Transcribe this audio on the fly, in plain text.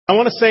I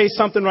want to say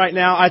something right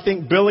now. I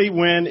think Billy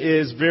Wynn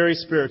is very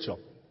spiritual.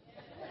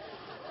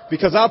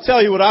 Because I'll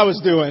tell you what I was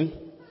doing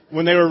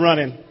when they were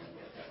running.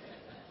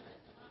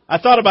 I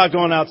thought about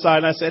going outside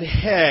and I said,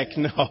 heck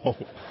no.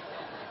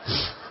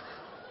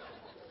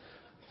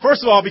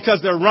 First of all,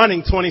 because they're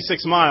running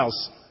 26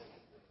 miles.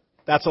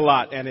 That's a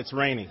lot and it's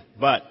raining.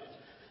 But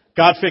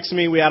God fixed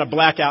me. We had a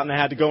blackout and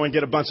I had to go and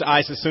get a bunch of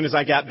ice. As soon as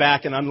I got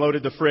back and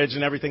unloaded the fridge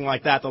and everything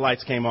like that, the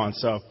lights came on.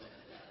 So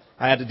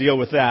I had to deal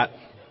with that.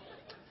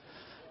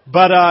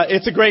 But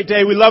it's a great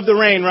day. We love the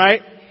rain,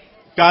 right?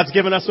 God's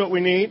given us what we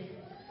need.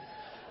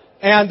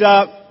 And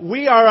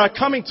we are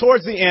coming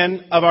towards the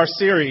end of our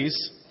series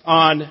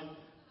on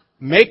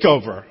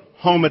Makeover,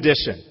 Home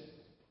Edition.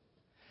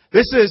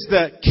 This is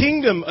the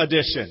Kingdom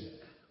Edition.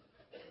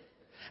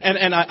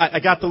 And I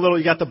got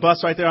you got the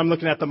bus right there. I'm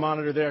looking at the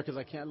monitor there because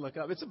I can't look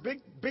up. It's a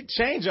big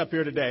change up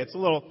here today. It's a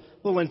little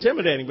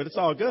intimidating, but it's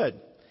all good.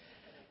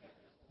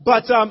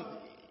 But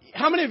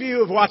how many of you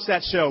have watched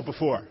that show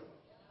before?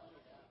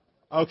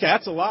 Okay,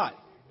 that's a lot.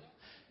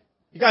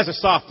 You guys are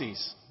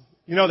softies.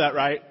 You know that,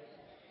 right?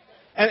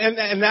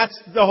 And that's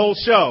the whole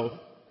show.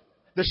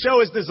 The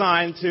show is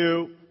designed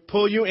to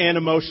pull you in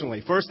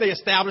emotionally. First, they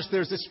establish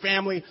there's this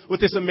family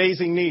with this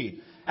amazing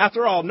need.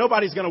 After all,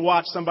 nobody's going to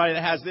watch somebody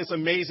that has this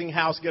amazing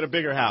house get a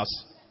bigger house,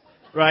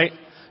 right?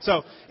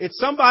 So it's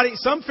some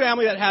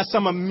family that has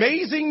some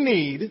amazing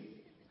need,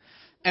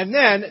 and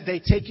then they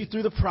take you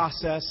through the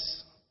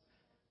process,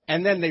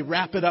 and then they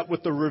wrap it up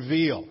with the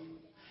reveal.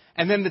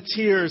 And then the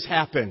tears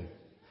happen.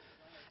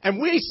 And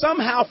we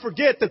somehow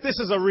forget that this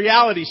is a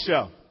reality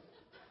show,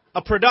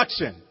 a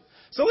production.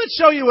 So let's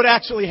show you what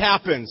actually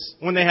happens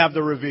when they have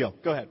the reveal.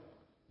 Go ahead.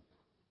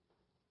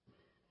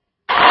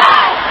 Thank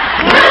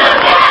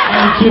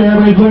you.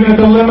 Everybody's looking at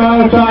the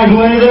limo. Five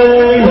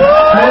ladies. Go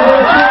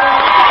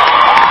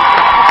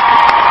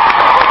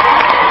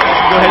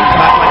ahead and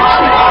clap like a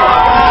sheep.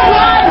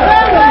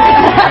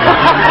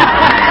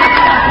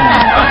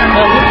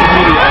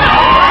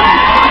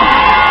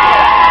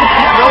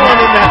 No one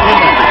in that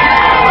limo.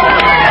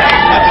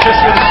 That's just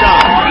for the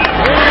shot.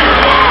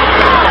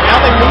 Now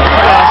they move the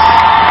bus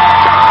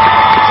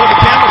so the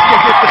cameras can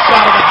get the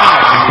shot of the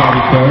house.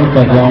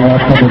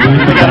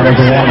 They gotta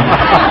reset.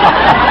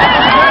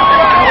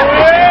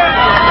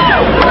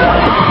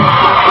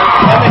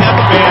 Then they have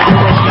the band. Of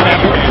course, they have the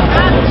band.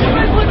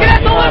 Looking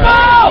at the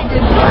limo!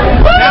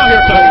 Now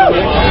here comes the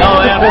limo.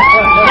 Oh, yeah.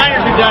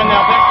 Niners are done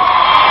now.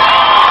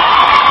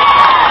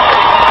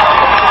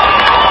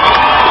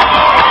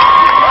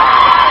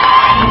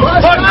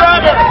 Bus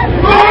driver!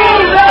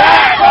 Move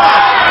that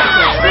bus!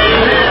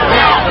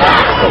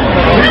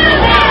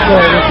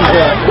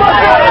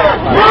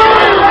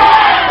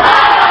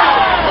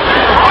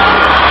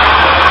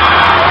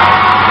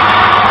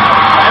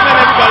 And then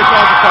everybody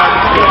falls apart.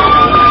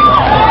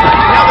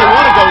 Now they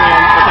want to go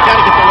in, but they got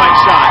to get the right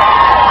shot.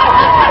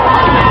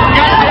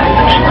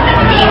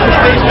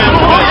 Stage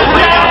manager does it.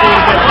 They got to do it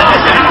again from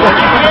this angle.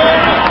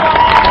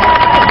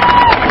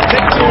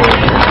 Take two.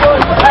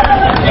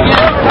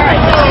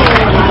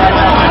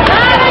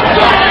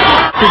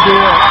 To do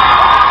it.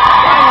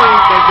 Finally,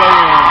 they go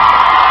in.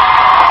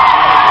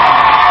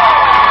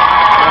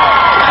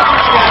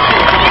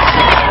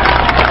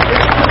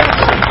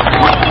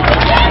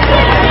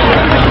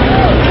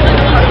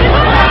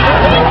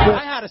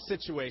 I had a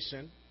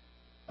situation,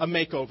 a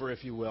makeover,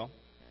 if you will.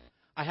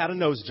 I had a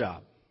nose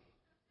job.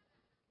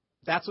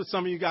 That's what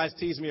some of you guys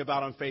tease me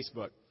about on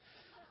Facebook.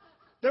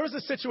 There was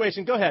a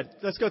situation. Go ahead.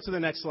 Let's go to the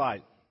next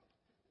slide.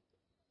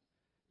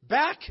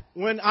 Back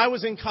when I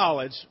was in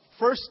college,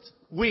 first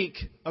week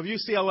of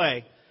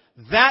UCLA,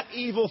 that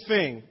evil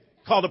thing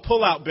called a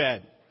pull-out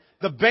bed,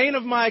 the bane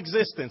of my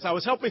existence. I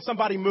was helping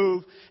somebody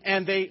move,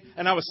 and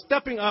I was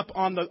stepping up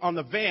on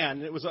the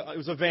van. It was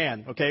a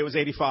van, okay? It was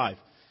 85,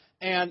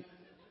 and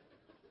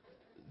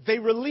they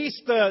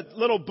released the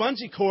little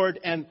bungee cord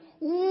and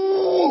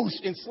whoosh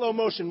in slow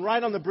motion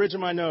right on the bridge of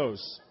my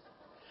nose.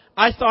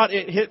 I thought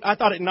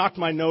it knocked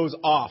my nose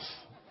off.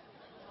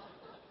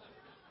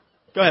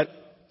 Go ahead.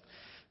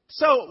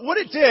 So what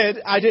it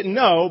did, I didn't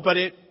know, but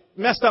it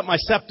messed up my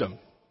septum.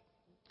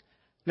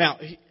 Now,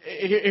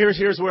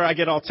 here's where I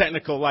get all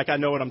technical, like I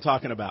know what I'm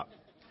talking about.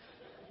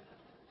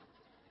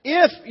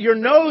 If your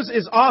nose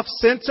is off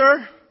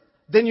center,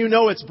 then you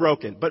know it's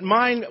broken. But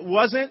mine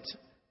wasn't.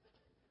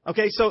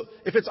 Okay, so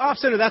if it's off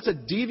center, that's a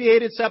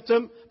deviated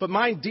septum, but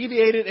mine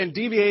deviated and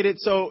deviated,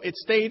 so it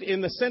stayed in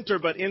the center,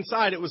 but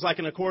inside it was like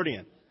an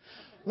accordion.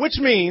 Which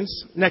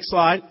means, next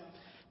slide,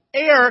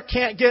 air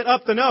can't get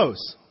up the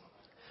nose.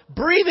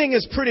 Breathing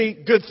is a pretty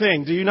good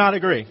thing. Do you not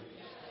agree?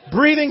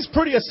 Breathing's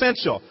pretty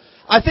essential.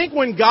 I think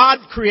when God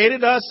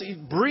created us,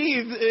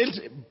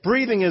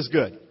 breathing is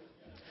good.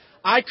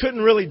 I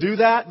couldn't really do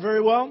that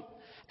very well.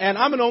 And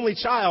I'm an only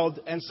child,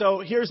 and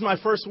so here's my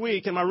first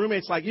week, and my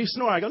roommate's like, you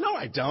snore. I go, no,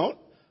 I don't.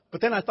 But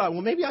then I thought,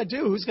 well, maybe I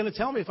do. Who's going to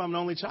tell me if I'm an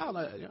only child?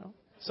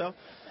 So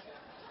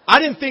I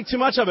didn't think too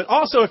much of it.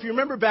 Also, if you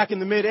remember back in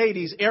the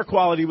mid-'80s, air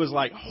quality was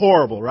like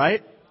horrible,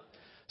 right?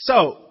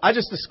 So I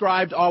just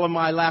described all of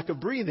my lack of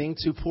breathing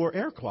to poor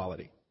air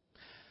quality.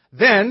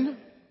 Then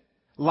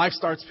life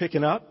starts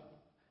picking up.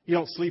 You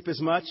don't sleep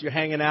as much. You're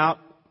hanging out.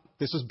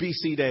 This was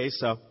BC days,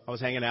 so I was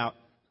hanging out.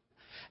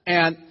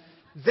 And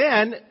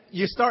then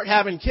you start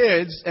having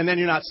kids, and then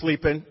you're not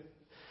sleeping.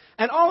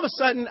 And all of a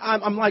sudden,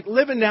 I'm like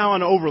living now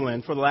on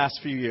Overland for the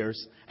last few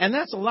years. And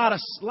that's a lot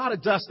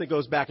of dust that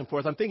goes back and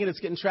forth. I'm thinking it's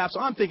getting trapped,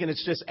 so I'm thinking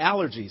it's just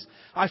allergies.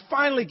 I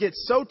finally get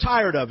so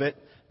tired of it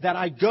that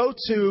I go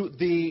to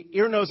the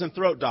ear, nose, and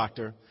throat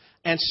doctor.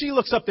 And she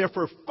looks up there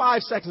for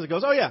 5 seconds and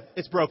goes, oh, yeah,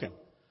 it's broken.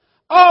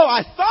 Oh,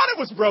 I thought it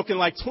was broken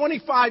like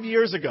 25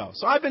 years ago.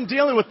 So I've been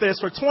dealing with this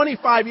for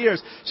 25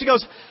 years. She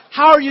goes,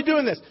 how are you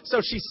doing this? So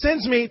she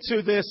sends me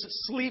to this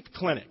sleep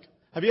clinic.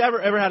 Have you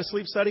ever had a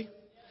sleep study?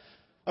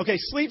 Okay,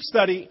 sleep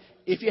study,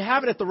 if you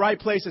have it at the right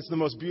place, it's the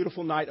most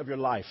beautiful night of your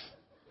life.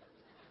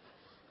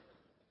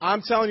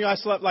 I'm telling you, I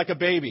slept like a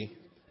baby.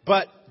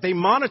 But they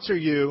monitor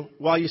you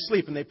while you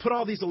sleep, and they put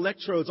all these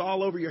electrodes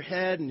all over your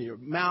head and your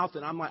mouth,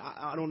 and I'm like,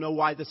 I don't know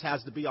why this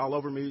has to be all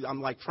over me. I'm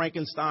like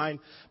Frankenstein.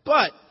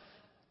 But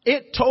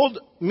it told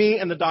me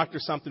and the doctor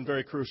something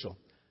very crucial.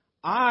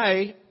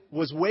 I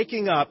was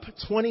waking up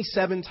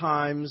 27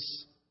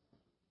 times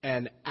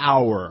an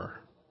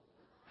hour.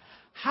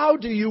 How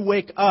do you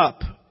wake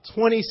up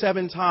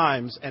 27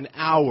 times an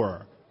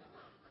hour?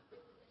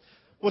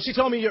 Well, she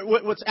told me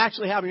what's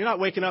actually happening. You're not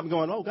waking up and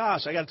going, oh,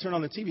 gosh, I got to turn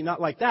on the TV. Not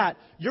like that.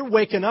 You're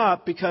waking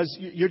up because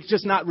you're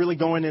just not really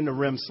going into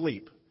REM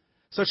sleep.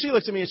 So she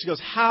looks at me and she goes,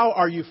 how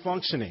are you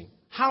functioning?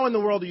 How in the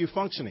world are you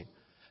functioning?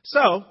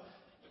 So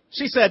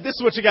she said, this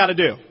is what you got to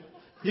do.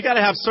 You got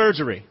to have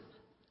surgery.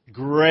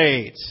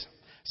 Great.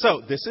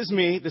 So this is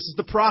me. This is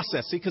the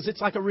process. See, because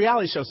it's like a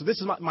reality show. So this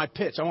is my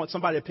pitch. I want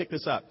somebody to pick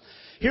this up.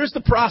 Here's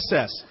the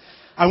process.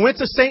 I went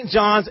to St.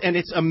 John's, and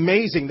it's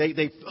amazing.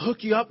 They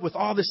hook you up with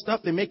all this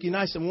stuff. They make you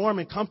nice and warm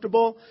and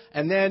comfortable,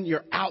 and then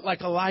you're out like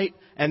a light.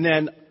 And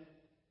then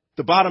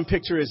the bottom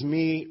picture is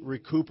me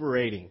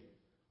recuperating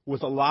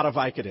with a lot of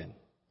Vicodin.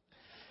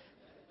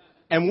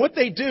 And what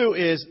they do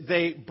is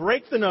they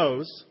break the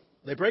nose,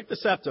 they break the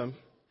septum,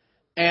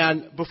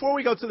 and before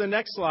we go to the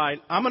next slide,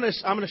 I'm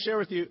gonna share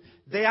with you,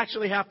 they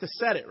actually have to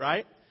set it,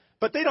 right?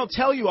 But they don't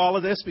tell you all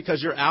of this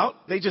because you're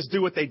out. They just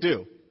do what they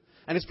do.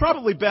 And it's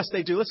probably best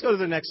they do. Let's go to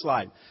the next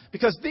slide.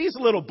 Because these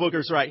little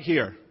boogers right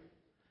here,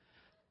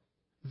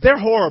 they're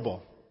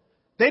horrible.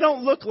 They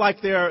don't look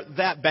like they're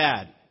that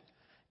bad.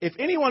 If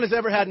anyone has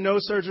ever had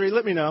nose surgery,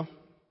 let me know.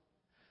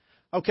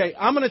 Okay,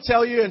 I'm going to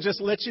tell you and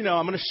just let you know.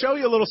 I'm going to show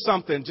you a little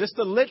something just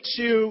to let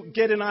you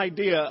get an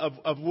idea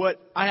of what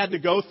I had to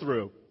go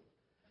through.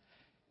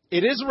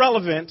 It is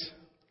relevant.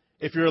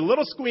 If you're a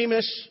little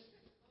squeamish,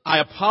 I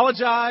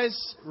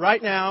apologize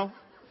right now.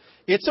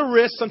 It's a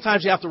risk.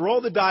 Sometimes you have to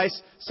roll the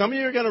dice. Some of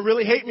you are going to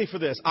really hate me for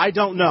this. I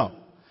don't know.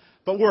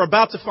 But we're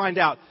about to find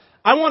out.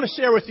 I want to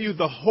share with you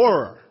the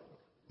horror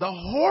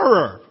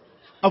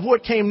of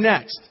what came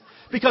next.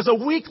 Because a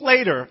week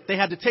later, they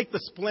had to take the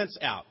splints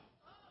out.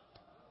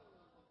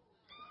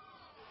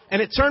 And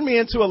it turned me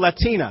into a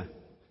Latina.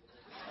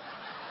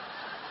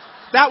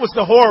 That was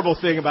the horrible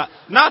thing about it.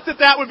 Not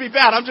that would be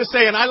bad. I'm just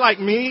saying I like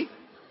me.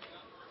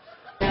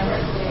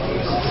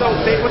 So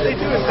what they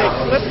do is they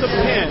flip the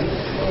pin.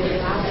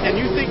 And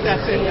you think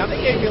that's it. Now,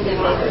 they gave me a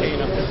little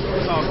Novocaine up there, so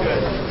it was all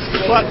good.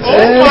 But, oh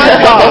my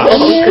gosh.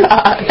 Oh,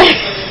 God.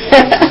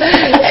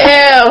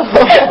 Ew.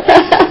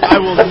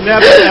 I will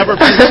never, ever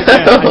preach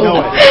again. I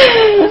know it.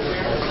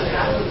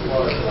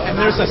 And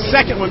there's a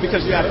second one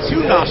because you have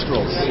two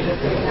nostrils.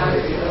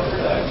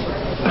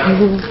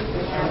 Oh,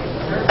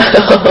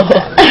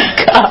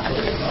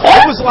 God.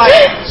 It was like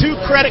 2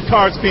 credit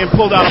cards being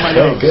pulled out of my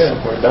nose. Good,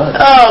 we're done.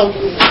 Oh,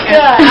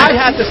 and I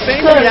had the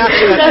same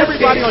reaction as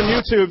everybody on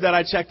YouTube that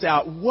I checked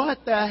out.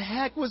 What the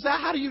heck was that?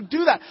 How do you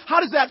do that?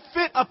 How does that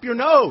fit up your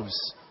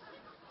nose?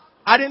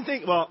 I didn't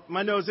think, well,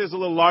 my nose is a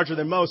little larger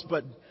than most,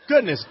 but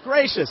goodness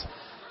gracious,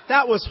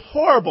 that was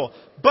horrible.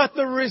 But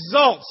the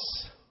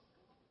results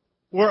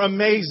were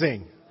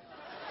amazing.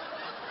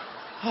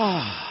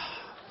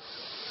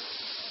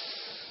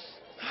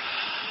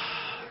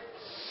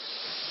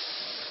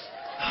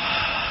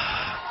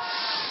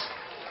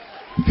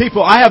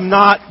 People, I have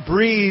not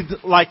breathed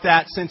like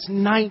that since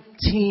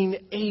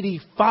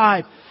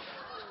 1985.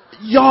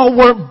 Y'all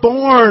weren't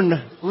born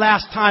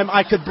last time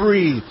I could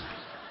breathe.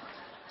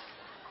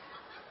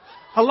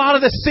 A lot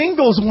of the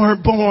singles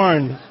weren't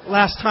born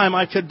last time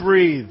I could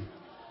breathe.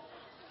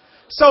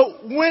 So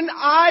when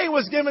I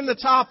was given the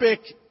topic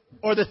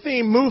or the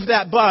theme, move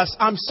that bus,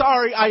 I'm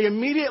sorry, I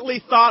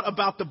immediately thought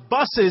about the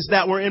buses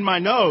that were in my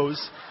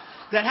nose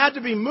that had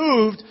to be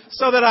moved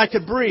so that I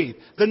could breathe.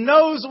 The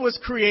nose was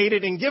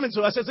created and given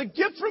to us as a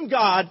gift from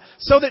God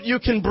so that you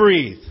can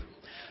breathe.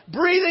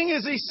 Breathing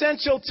is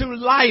essential to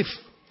life.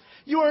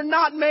 You are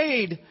not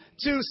made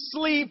to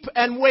sleep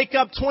and wake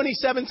up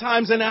 27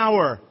 times an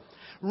hour.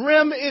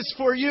 REM is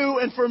for you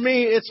and for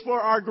me. It's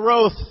for our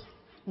growth.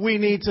 We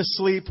need to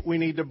sleep. We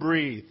need to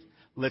breathe.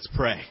 Let's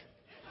pray.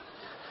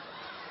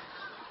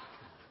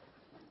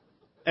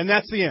 And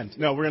that's the end.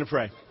 No, we're going to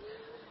pray.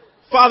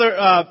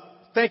 Father,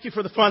 thank you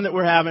for the fun that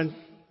we're having.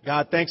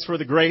 God, thanks for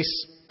the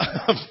grace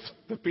of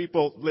the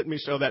people. Let me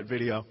show that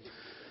video.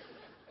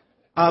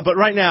 But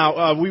right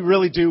now, we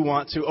really do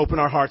want to open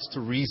our hearts to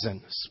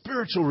reason,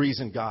 spiritual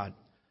reason, God.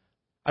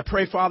 I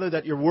pray, Father,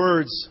 that your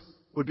words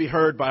would be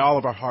heard by all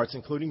of our hearts,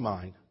 including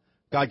mine.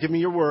 God, give me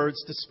your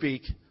words to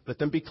speak. Let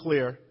them be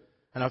clear.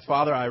 And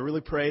Father, I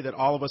really pray that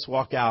all of us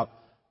walk out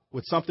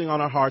with something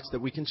on our hearts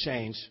that we can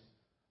change.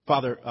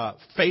 Father,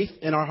 faith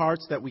in our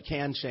hearts that we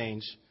can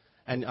change.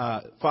 And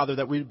Father,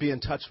 that we'd be in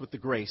touch with the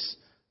grace.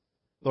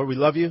 Lord, we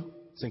love you.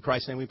 It's in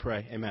Christ's name we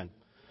pray. Amen.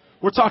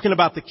 We're talking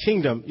about the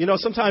kingdom. You know,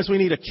 sometimes we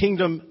need a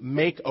kingdom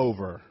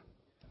makeover.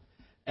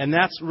 And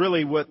that's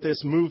really what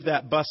this Move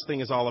That Bus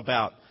thing is all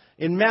about.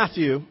 In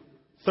Matthew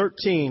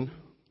 13,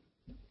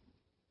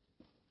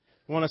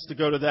 I want us to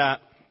go to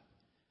that.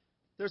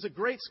 There's a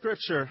great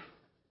scripture.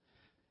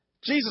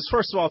 Jesus,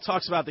 first of all,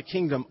 talks about the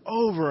kingdom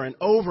over and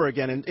over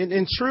again. And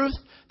in truth,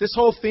 this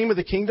whole theme of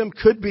the kingdom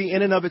could be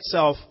in and of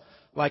itself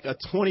like a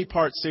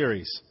 20-part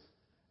series.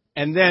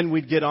 And then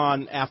we'd get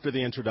on after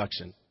the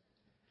introduction.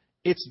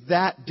 It's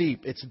that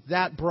deep. It's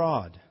that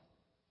broad.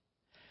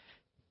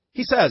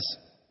 He says,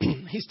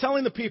 he's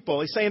telling the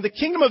people, he's saying, the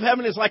kingdom of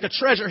heaven is like a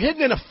treasure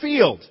hidden in a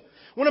field.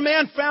 When a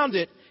man found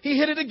it, he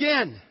hid it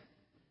again.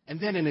 And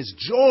then in his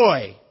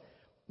joy,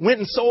 went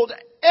and sold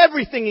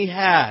everything he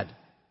had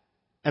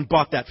and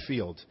bought that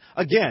field.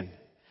 Again,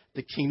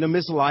 the kingdom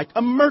is like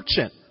a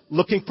merchant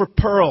looking for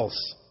pearls.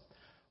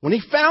 When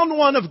he found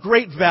one of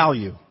great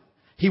value,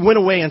 he went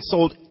away and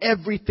sold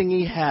everything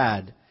he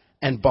had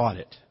and bought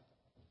it.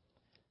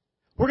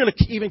 We're going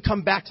to even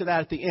come back to that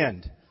at the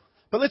end.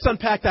 But let's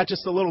unpack that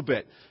just a little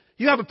bit.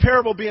 You have a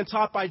parable being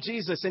taught by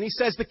Jesus, and he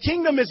says the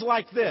kingdom is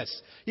like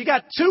this. You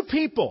got two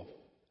people,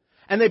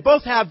 and they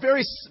both have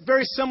very,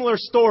 very similar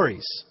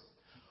stories.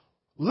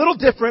 Little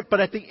different,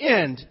 but at the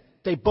end,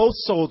 they both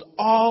sold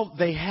all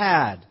they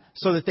had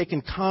so that they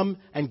can come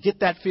and get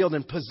that field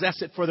and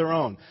possess it for their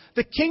own.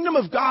 The kingdom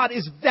of God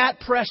is that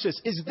precious,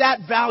 is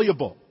that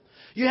valuable.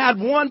 You had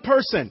one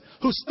person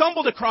who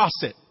stumbled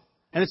across it,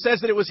 and it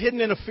says that it was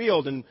hidden in a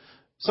field, and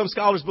some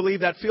scholars believe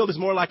that field is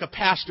more like a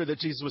pasture that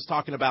Jesus was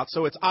talking about,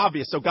 so it's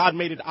obvious. So God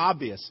made it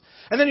obvious.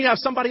 And then you have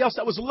somebody else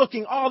that was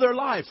looking all their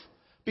life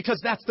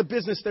because that's the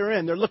business they're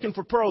in. They're looking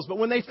for pearls. But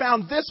when they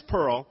found this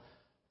pearl,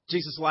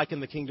 Jesus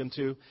likened the kingdom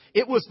to,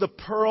 it was the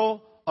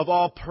pearl of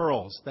all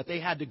pearls that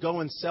they had to go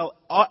and sell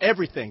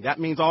everything. That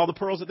means all the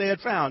pearls that they had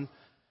found,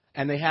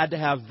 and they had to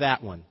have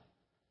that one.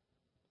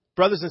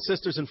 Brothers and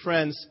sisters and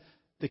friends,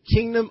 the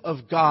kingdom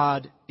of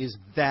God is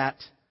that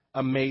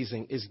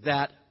amazing, is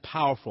that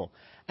powerful.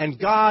 And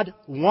God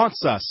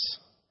wants us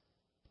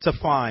to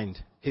find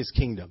his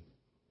kingdom.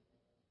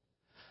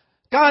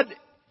 God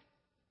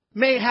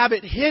may have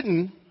it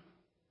hidden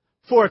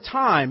for a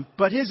time,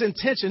 but his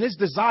intention, his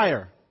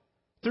desire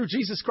through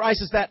Jesus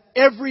Christ is that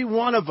every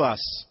one of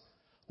us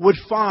would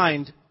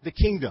find the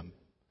kingdom.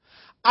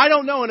 I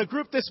don't know, in a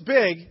group this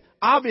big,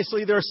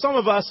 obviously there are some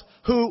of us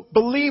who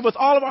believe with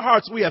all of our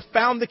hearts we have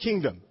found the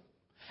kingdom.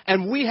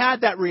 And we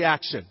had that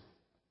reaction.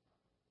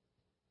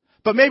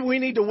 But maybe we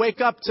need to wake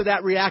up to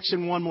that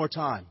reaction one more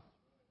time.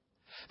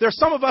 There are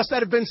some of us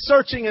that have been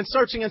searching and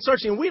searching and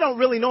searching, and we don't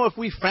really know if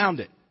we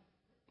found it.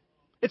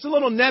 It's a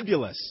little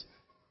nebulous.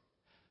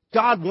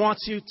 God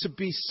wants you to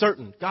be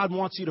certain. God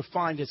wants you to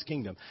find his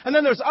kingdom. And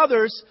then there's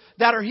others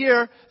that are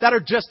here, that are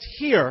just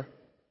here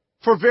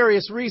for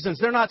various reasons.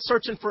 They're not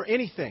searching for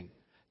anything.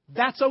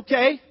 That's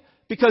okay,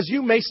 because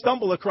you may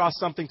stumble across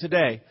something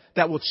today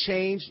that will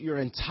change your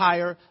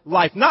entire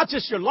life. Not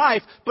just your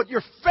life, but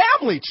your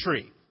family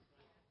tree.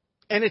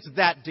 And it's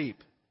that deep.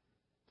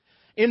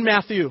 In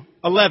Matthew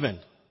 11,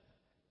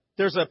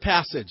 there's a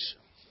passage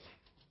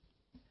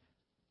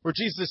where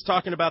Jesus is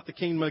talking about the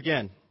kingdom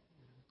again.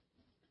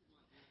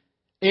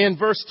 In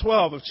verse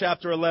 12 of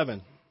chapter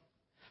 11.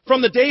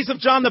 From the days of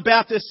John the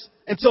Baptist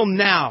until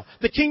now,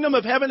 the kingdom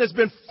of heaven has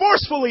been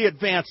forcefully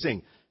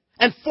advancing,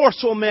 and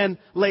forceful men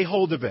lay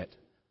hold of it.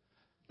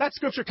 That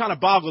scripture kind of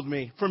boggled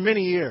me for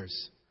many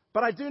years.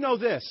 But I do know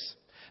this,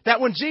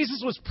 that when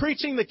Jesus was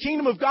preaching the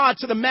kingdom of God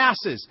to the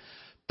masses,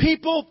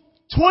 people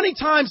 20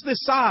 times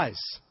this size,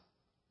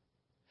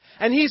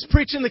 and he's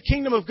preaching the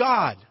kingdom of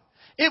God,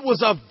 it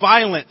was a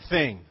violent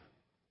thing.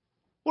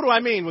 What do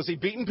I mean? Was he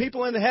beating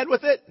people in the head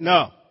with it?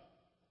 No.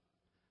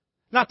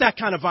 Not that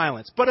kind of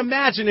violence. But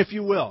imagine, if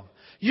you will,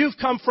 you've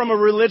come from a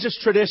religious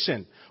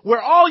tradition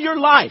where all your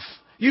life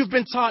you've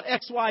been taught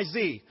X, Y,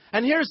 Z.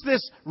 And here's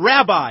this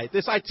rabbi,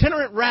 this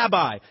itinerant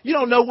rabbi. You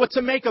don't know what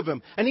to make of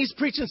him. And he's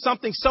preaching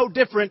something so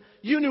different.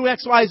 You knew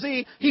X, Y,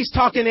 Z. He's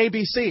talking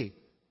ABC.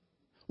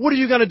 What are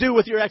you going to do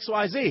with your X,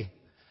 Y, Z?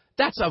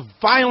 That's a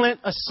violent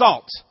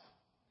assault.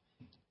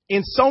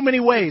 In so many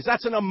ways,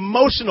 that's an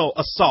emotional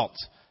assault.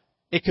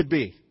 It could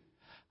be.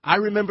 I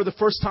remember the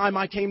first time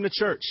I came to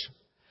church.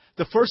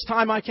 The first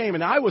time I came,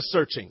 and I was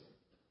searching.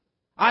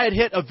 I had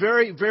hit a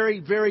very, very,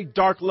 very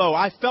dark low.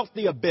 I felt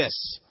the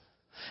abyss.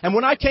 And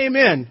when I came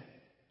in,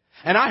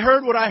 and I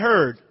heard what I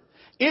heard,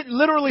 it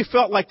literally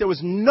felt like there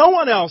was no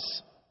one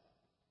else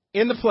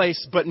in the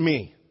place but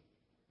me.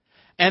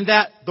 And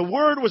that the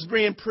word was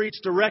being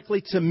preached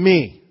directly to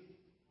me.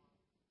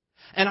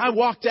 And I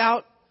walked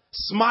out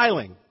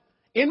smiling.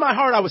 In my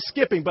heart, I was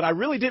skipping, but I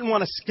really didn't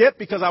want to skip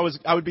because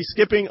I would be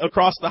skipping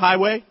across the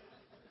highway.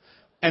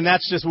 And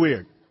that's just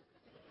weird.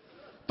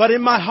 But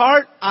in my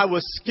heart, I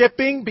was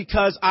skipping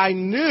because I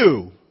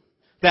knew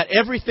that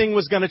everything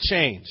was going to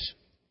change.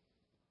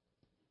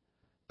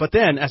 But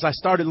then, as I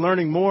started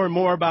learning more and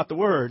more about the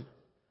Word,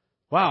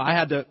 wow, I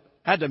had to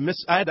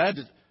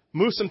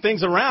move some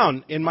things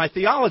around in my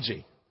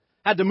theology.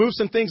 I had to move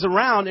some things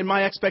around in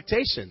my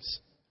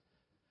expectations.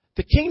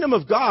 The kingdom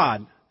of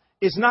God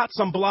is not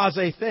some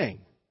blasé thing.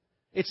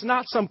 It's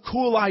not some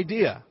cool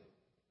idea.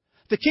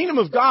 The kingdom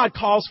of God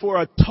calls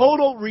for a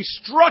total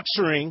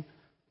restructuring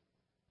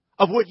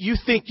of what you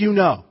think you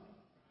know.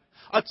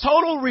 A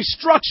total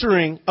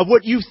restructuring of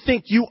what you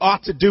think you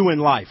ought to do in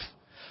life.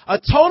 A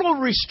total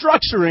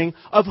restructuring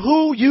of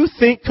who you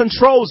think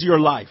controls your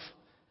life.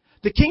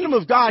 The kingdom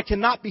of God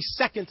cannot be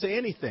second to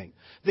anything.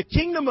 The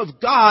kingdom of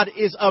God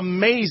is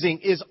amazing,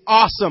 is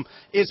awesome,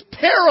 is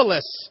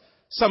perilous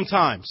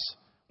sometimes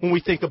when we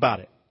think about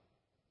it.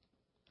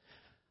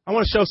 I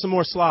want to show some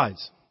more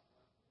slides.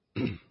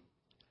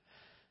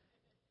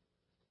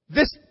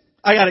 This,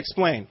 I got to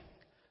explain.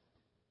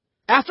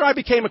 After I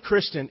became a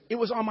Christian, it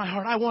was on my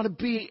heart. I want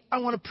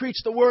to preach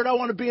the word. I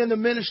want to be in the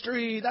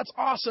ministry. That's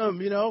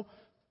awesome, you know.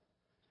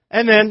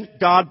 And then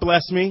God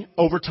blessed me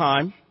over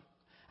time.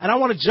 And I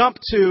want to jump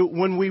to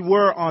when we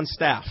were on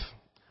staff.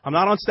 I'm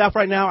not on staff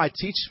right now. I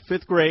teach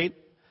 5th grade.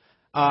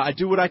 I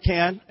do what I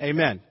can.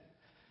 Amen.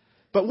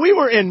 But we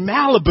were in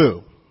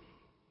Malibu.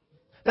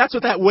 That's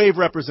what that wave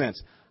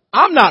represents.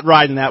 I'm not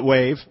riding that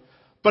wave,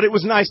 but it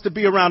was nice to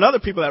be around other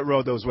people that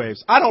rode those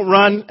waves. I don't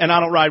run and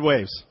I don't ride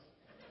waves.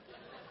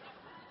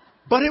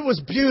 But it was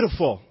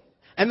beautiful.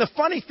 And the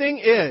funny thing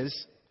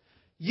is,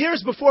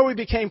 years before we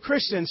became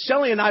Christians,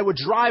 Shelley and I would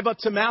drive up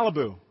to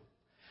Malibu.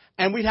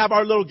 And we'd have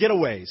our little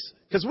getaways.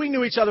 Because we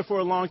knew each other for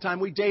a long time.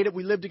 We dated.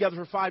 We lived together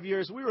for 5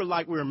 years. We were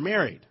like we were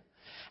married.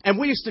 And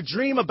we used to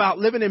dream about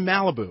living in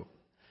Malibu.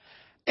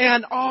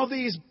 And all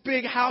these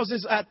big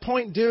houses at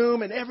Point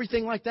Doom and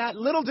everything like that.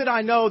 Little did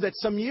I know that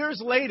some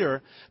years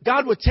later,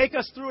 God would take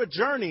us through a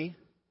journey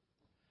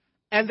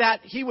and that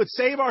He would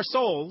save our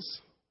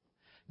souls,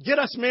 get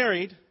us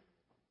married,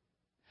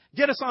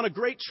 get us on a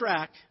great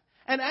track,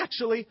 and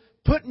actually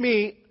put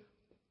me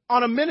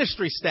on a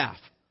ministry staff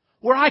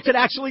where I could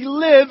actually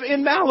live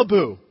in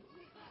Malibu.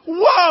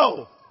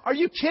 Whoa! Are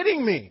you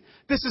kidding me?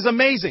 This is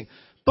amazing.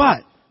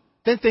 But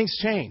then things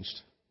changed.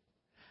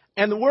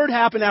 And the word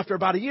happened after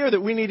about a year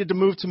that we needed to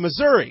move to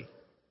Missouri.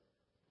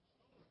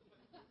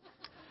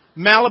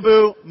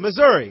 Malibu,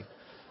 Missouri.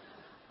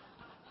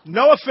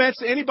 No offense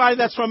to anybody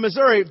that's from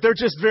Missouri. They're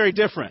just very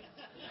different.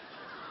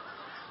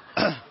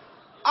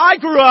 I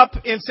grew up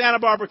in Santa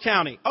Barbara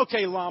County.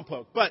 Okay,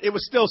 Lompoc, but it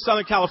was still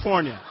Southern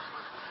California.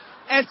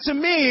 And to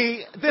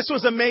me, this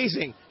was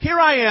amazing. Here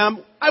I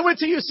am. I went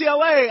to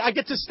UCLA. I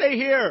get to stay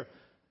here.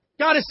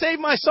 God has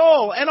saved my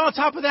soul. And on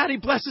top of that, He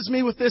blesses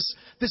me with this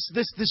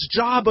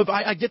job of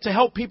I get to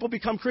help people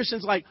become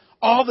Christians like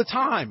all the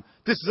time.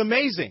 This is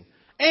amazing.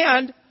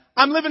 And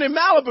I'm living in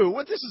Malibu.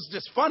 Well, this is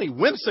just funny.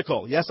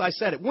 Whimsical. Yes, I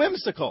said it.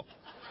 Whimsical.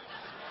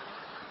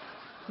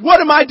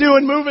 What am I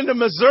doing moving to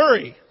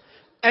Missouri?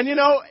 And you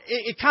know,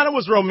 it kind of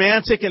was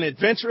romantic and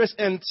adventurous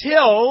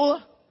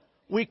until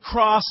we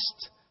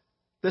crossed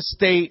the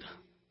state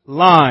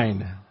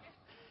line.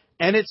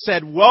 And it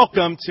said,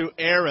 welcome to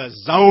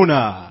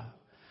Arizona.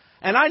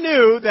 And I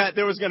knew that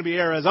there was going to be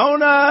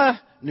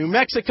Arizona, New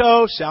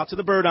Mexico, shout to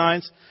the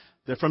Burdines,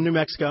 they're from New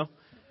Mexico,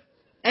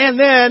 and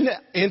then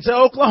into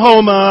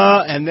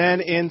Oklahoma, and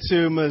then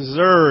into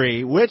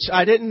Missouri, which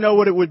I didn't know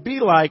what it would be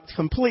like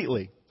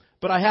completely.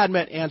 But I had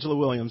met Angela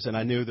Williams, and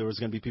I knew there was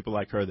going to be people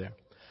like her there.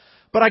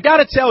 But I got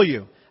to tell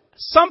you,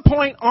 some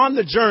point on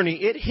the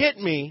journey, it hit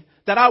me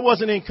that I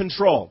wasn't in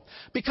control.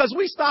 Because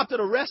we stopped at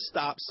a rest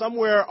stop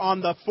somewhere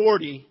on the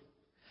 40,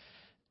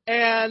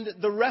 and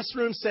the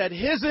restroom said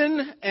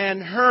Hisn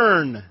and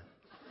Hern.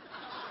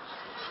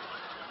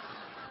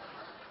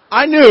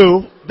 I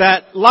knew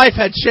that life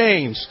had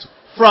changed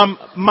from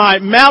my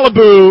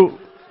Malibu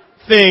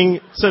thing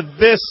to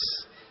this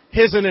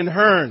Hisn and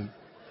Hern.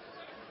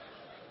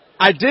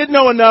 I did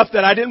know enough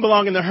that I didn't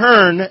belong in the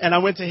Hern, and I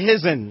went to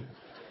Hisn.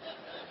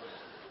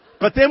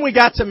 But then we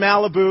got to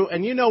Malibu,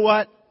 and you know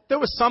what? There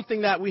was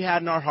something that we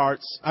had in our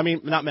hearts. I mean,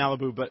 not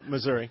Malibu, but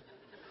Missouri.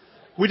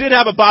 We did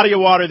have a body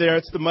of water there.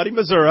 It's the Muddy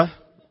Missouri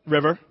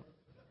River.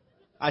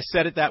 I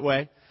said it that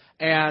way.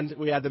 And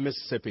we had the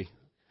Mississippi.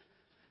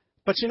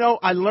 But you know,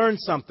 I learned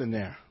something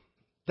there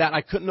that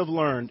I couldn't have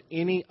learned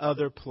any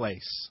other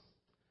place.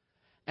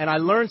 And I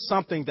learned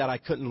something that I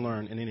couldn't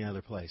learn in any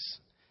other place.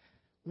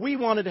 We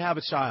wanted to have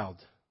a child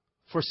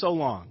for so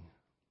long.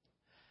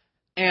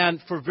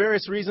 And for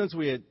various reasons,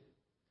 we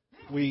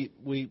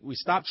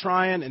stopped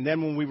trying, and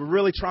then when we were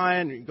really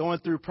trying, going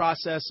through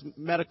process,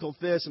 medical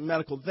this and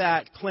medical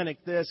that,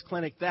 clinic this,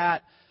 clinic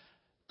that,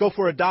 go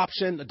for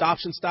adoption.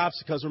 Adoption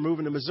stops because we're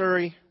moving to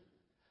Missouri.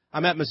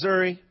 I'm at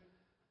Missouri.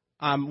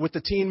 I'm with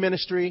the teen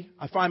ministry.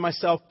 I find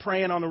myself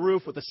praying on the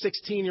roof with a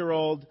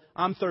 16-year-old.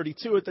 I'm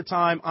 32 at the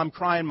time. I'm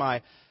crying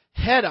my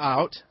head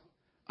out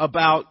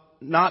about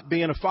not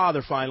being a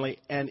father finally.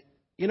 And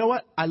you know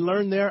what I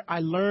learned there? I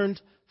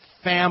learned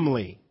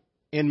family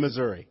in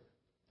Missouri.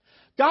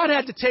 God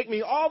had to take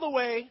me all the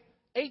way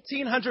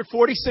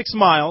 1,846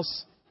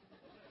 miles.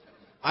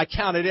 I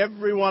counted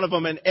every one of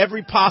them and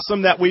every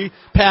possum that we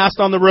passed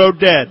on the road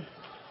dead.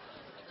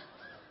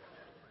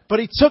 But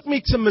he took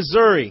me to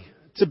Missouri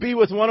to be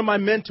with one of my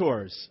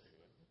mentors,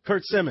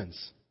 Kurt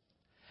Simmons,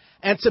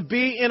 and to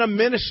be in a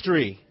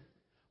ministry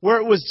where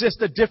it was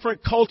just a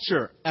different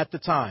culture at the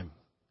time.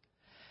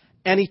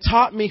 And he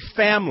taught me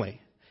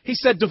family. He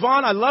said,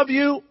 Devon, I love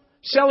you.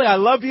 Shelley, I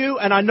love you,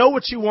 and I know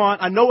what you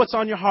want. I know what's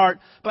on your heart.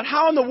 But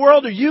how in the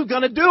world are you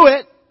going to do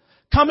it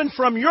coming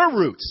from your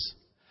roots?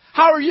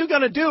 How are you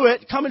going to do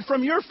it coming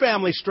from your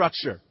family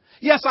structure?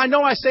 Yes, I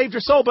know I saved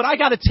your soul, but I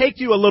got to take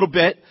you a little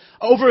bit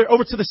over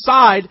to the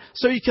side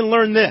so you can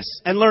learn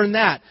this and learn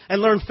that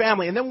and learn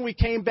family. And then when we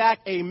came back,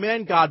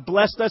 amen, God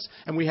blessed us,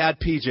 and we had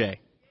PJ.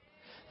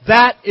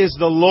 That is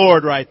the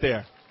Lord right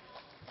there.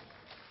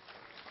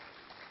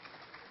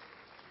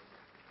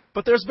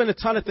 But there's been a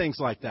ton of things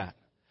like that.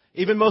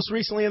 Even most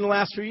recently in the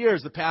last few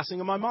years, the passing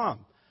of my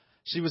mom.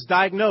 She was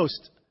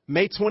diagnosed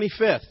May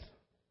 25th,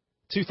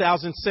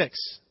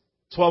 2006,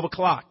 12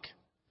 o'clock.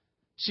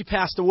 She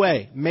passed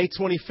away May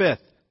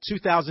 25th,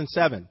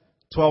 2007,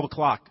 12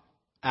 o'clock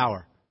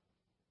hour.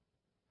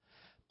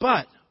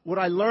 But what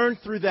I learned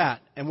through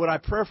that and what I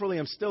prayerfully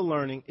am still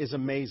learning is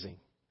amazing.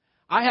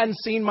 I hadn't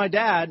seen my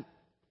dad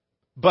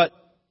but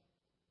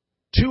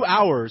 2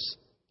 hours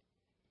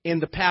in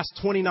the past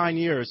 29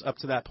 years up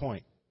to that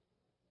point.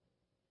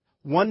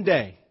 One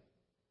day,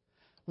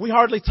 we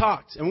hardly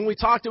talked. And when we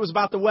talked, it was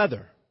about the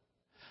weather.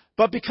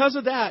 But because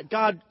of that,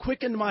 God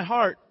quickened my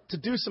heart to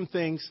do some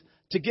things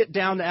to get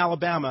down to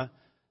Alabama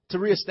to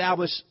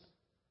reestablish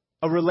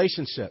a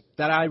relationship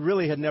that I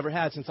really had never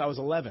had since I was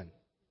 11.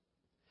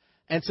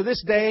 And to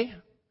this day,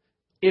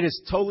 it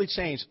has totally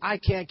changed. I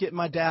can't get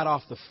my dad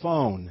off the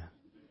phone.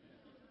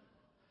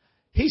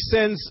 He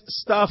sends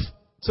stuff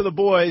to the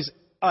boys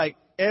like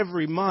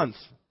every month.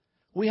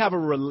 We have a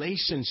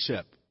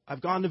relationship.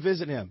 I've gone to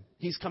visit him.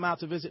 He's come out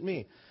to visit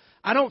me.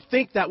 I don't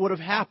think that would have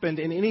happened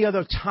in any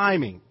other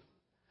timing.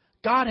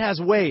 God has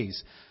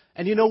ways.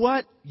 And you know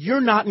what?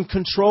 You're not in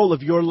control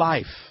of your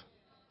life.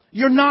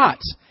 You're not.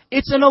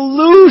 It's an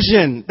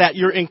illusion that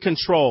you're in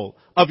control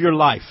of your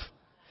life.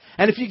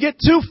 And if you get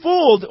too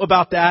fooled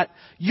about that,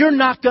 you're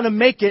not going to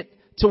make it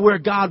to where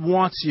God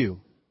wants you.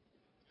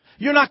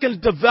 You're not going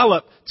to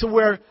develop to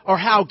where or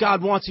how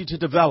God wants you to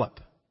develop.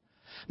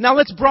 Now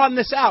let's broaden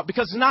this out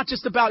because it's not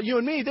just about you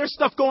and me. There's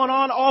stuff going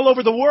on all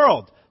over the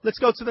world. Let's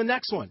go to the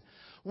next one.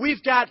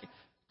 We've got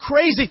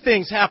crazy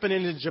things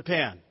happening in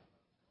Japan.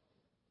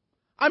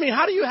 I mean,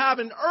 how do you have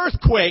an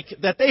earthquake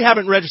that they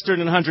haven't registered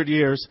in 100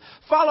 years,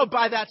 followed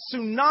by that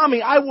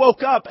tsunami? I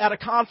woke up at a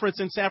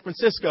conference in San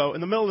Francisco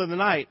in the middle of the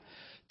night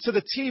to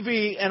the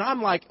TV, and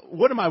I'm like,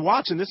 what am I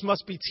watching? This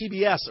must be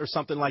TBS or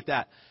something like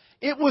that.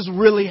 It was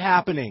really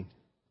happening.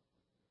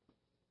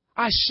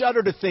 I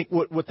shudder to think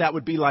what that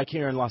would be like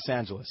here in Los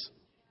Angeles.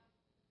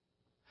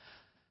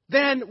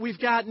 Then we've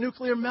got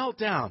nuclear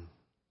meltdown.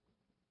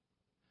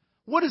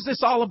 What is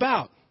this all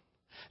about?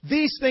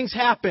 These things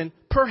happen,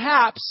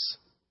 perhaps,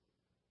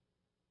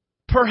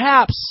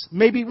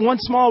 maybe one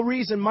small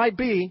reason might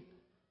be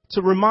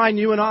to remind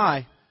you and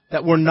I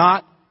that we're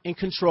not in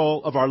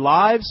control of our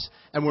lives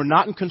and we're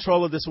not in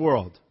control of this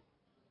world.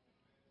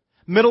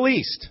 Middle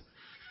East.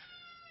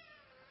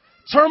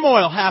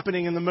 Turmoil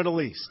happening in the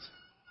Middle East.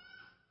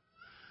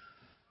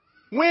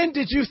 When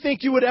did you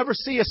think you would ever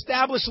see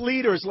established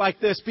leaders like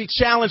this be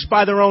challenged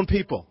by their own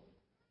people?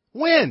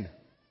 When?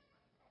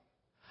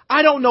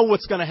 I don't know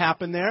what's going to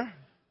happen there.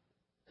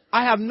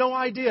 I have no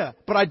idea.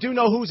 But I do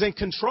know who's in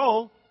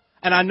control.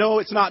 And I know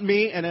it's not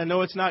me, and I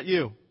know it's not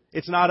you.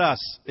 It's not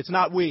us. It's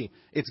not we.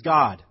 It's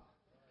God.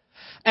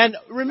 And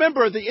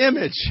remember the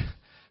image.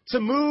 To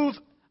move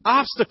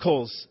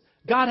obstacles,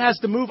 God has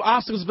to move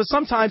obstacles, but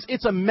sometimes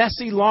it's a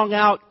messy, long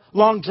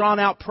drawn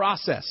out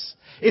process.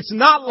 It's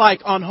not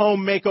like on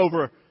Home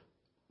Makeover,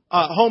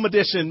 Home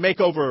Edition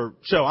Makeover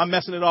show. I'm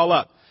messing it all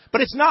up.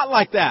 But it's not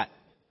like that.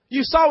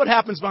 You saw what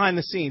happens behind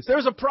the scenes.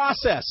 There's a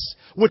process.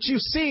 What you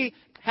see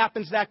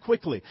happens that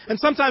quickly. And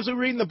sometimes we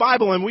read in the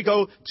Bible and we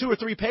go 2 or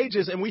 3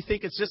 pages and we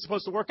think it's just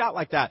supposed to work out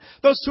like that.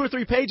 Those 2 or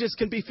 3 pages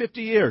can be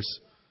 50 years.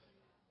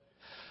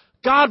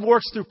 God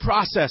works through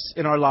process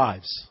in our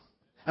lives.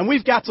 And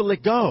we've got to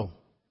let go.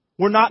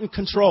 We're not in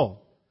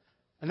control.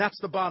 And that's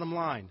the bottom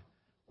line.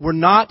 We're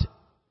not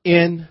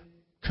in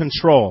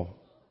control.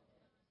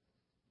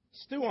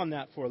 Stew on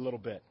that for a little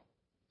bit.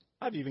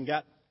 I've even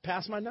got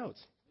past my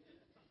notes.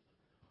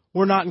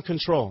 We're not in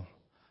control.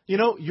 You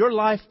know, your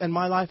life and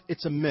my life,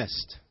 it's a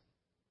mist.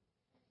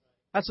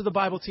 That's what the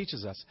Bible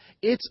teaches us.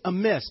 It's a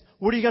mist.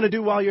 What are you going to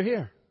do while you're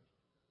here?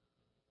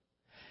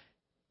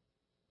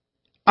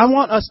 I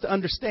want us to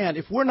understand,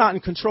 if we're not in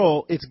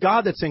control, it's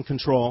God that's in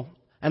control.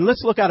 And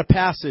let's look at a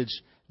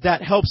passage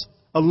that helps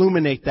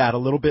illuminate that a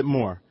little bit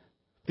more.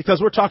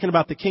 Because we're talking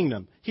about the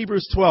kingdom.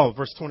 Hebrews 12,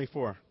 verse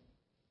 24.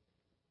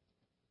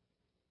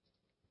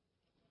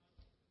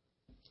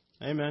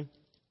 Amen.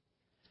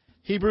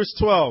 Hebrews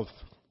 12.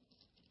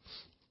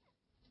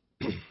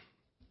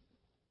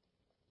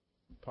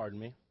 Pardon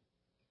me.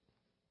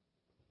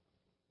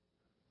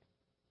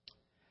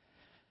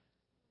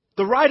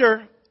 The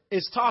writer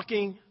is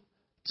talking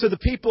to the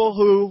people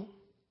who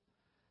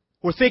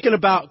were thinking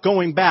about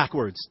going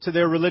backwards to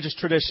their religious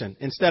tradition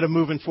instead of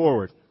moving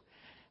forward.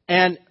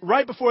 And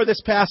right before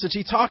this passage,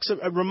 he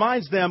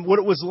reminds them what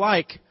it was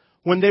like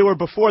when they were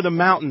before the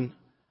mountain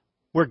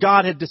where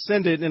God had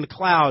descended in a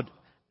cloud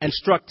and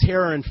struck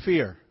terror and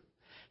fear.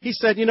 He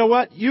said, you know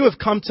what? You have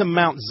come to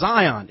Mount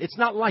Zion. It's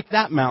not like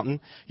that mountain.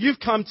 You've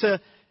come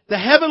to the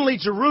heavenly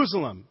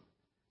Jerusalem,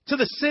 to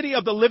the city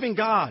of the living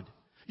God.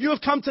 You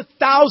have come to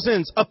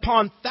thousands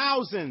upon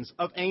thousands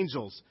of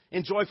angels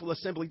in joyful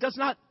assembly.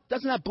 Doesn't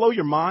that blow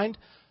your mind?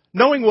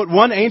 Knowing what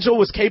one angel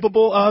was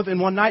capable of in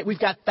one night, we've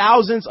got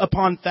thousands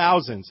upon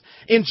thousands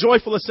in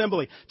joyful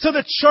assembly. To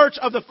the church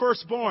of the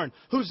firstborn,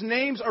 whose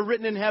names are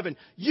written in heaven,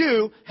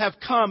 you have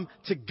come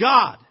to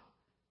God,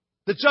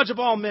 the judge of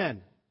all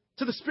men,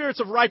 to the spirits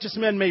of righteous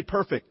men made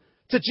perfect,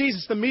 to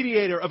Jesus, the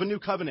mediator of a new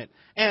covenant,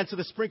 and to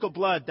the sprinkled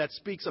blood that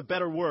speaks a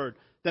better word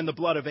than the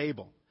blood of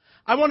Abel.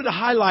 I wanted to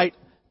highlight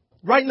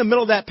right in the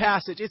middle of that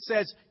passage, it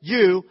says,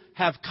 you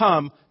have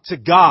come to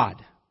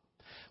God.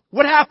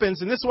 What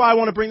happens, and this is why I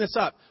want to bring this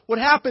up, what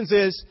happens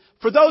is,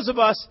 for those of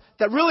us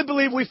that really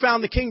believe we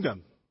found the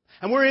kingdom,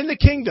 and we're in the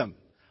kingdom,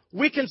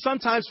 we can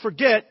sometimes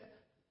forget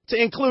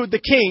to include the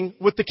king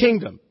with the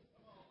kingdom.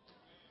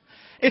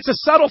 It's a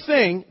subtle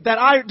thing that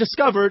I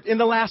discovered in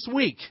the last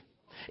week.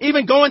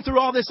 Even going through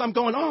all this, I'm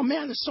going, oh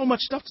man, there's so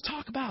much stuff to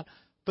talk about.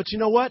 But you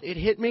know what? It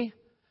hit me.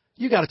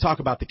 You got to talk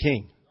about the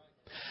king.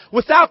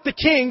 Without the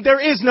king, there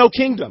is no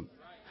kingdom.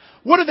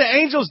 What are the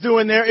angels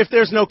doing there if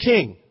there's no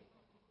king?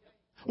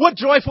 What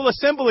joyful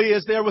assembly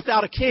is there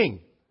without a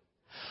king?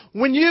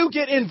 When you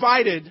get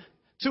invited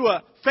to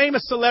a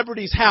famous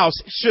celebrity's house,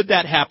 should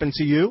that happen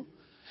to you,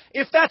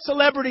 if that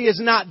celebrity is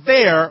not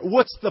there,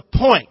 what's the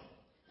point?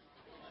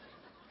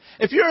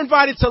 If you're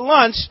invited to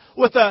lunch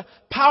with a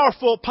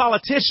powerful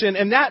politician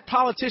and that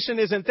politician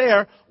isn't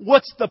there,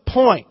 what's the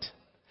point?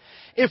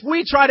 If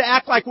we try to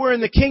act like we're in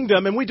the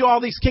kingdom and we do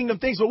all these kingdom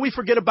things, but we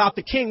forget about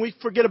the king, we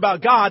forget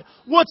about God,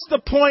 what's the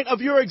point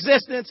of your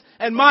existence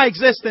and my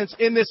existence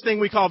in this thing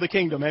we call the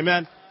kingdom?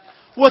 Amen?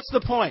 What's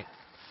the point?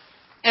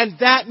 And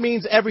that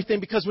means everything,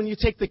 because when you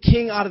take the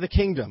king out of the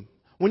kingdom,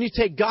 when you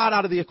take God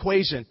out of the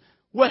equation,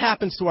 what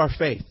happens to our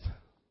faith?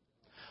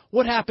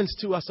 What happens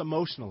to us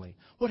emotionally?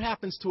 What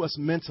happens to us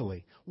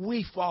mentally?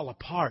 We fall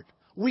apart.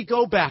 We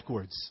go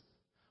backwards.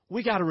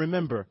 We got to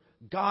remember,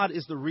 God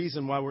is the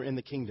reason why we're in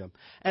the kingdom.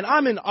 And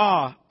I'm in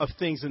awe of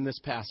things in this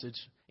passage,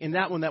 in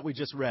that one that we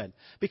just read.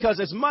 Because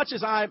as much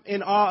as I'm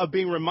in awe of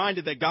being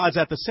reminded that God's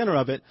at the center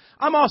of it,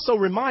 I'm also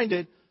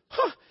reminded,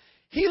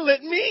 He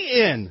let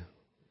me in.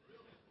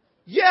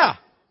 Yeah.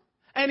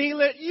 And He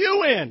let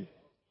you in.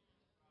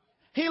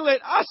 He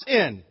let us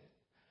in.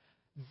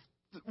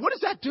 What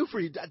does that do for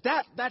you?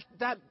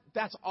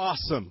 That's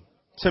awesome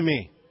to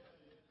me.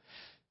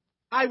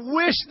 I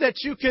wish that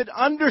you could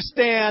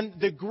understand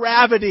the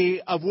gravity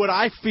of what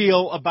I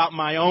feel about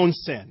my own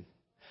sin.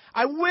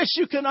 I wish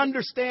you could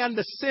understand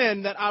the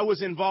sin that I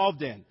was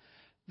involved in.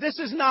 This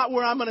is not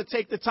where I'm going to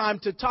take the time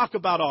to talk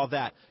about all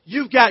that.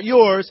 You've got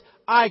yours,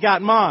 I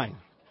got mine.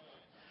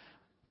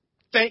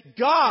 Thank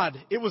God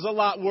it was a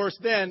lot worse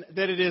then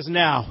than it is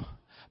now.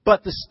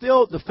 But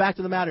the fact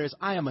of the matter is,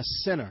 I am a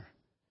sinner.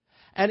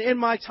 And in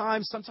my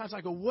time, sometimes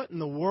I go, what in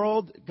the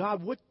world?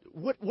 God,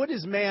 what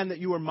is man that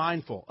you are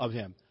mindful of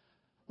him?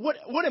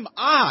 What am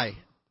I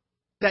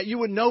that you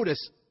would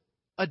notice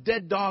a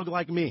dead dog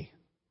like me?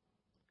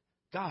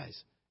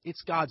 Guys,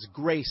 it's God's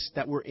grace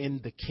that we're in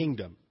the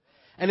kingdom.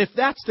 And if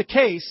that's the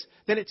case,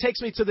 then it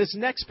takes me to this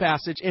next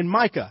passage in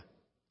Micah.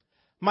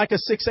 Micah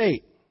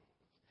 6:8.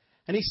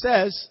 And he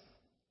says,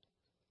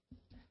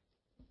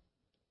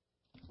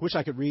 wish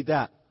I could read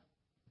that.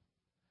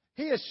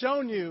 He has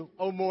shown you,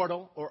 O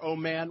mortal, or O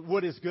man,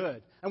 what is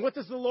good. And what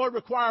does the Lord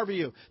require of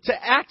you? To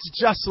act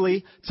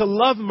justly, to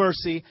love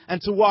mercy,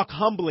 and to walk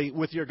humbly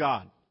with your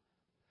God.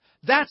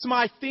 That's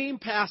my theme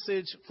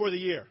passage for the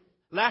year.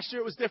 Last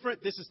year it was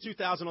different. This is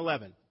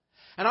 2011.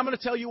 And I'm going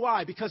to tell you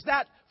why. Because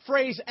that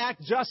phrase,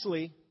 act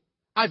justly,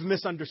 I've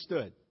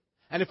misunderstood.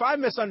 And if I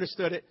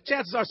misunderstood it,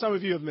 chances are some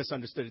of you have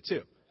misunderstood it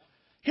too.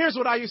 Here's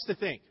what I used to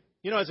think.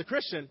 As a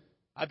Christian,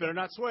 I better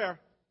not swear.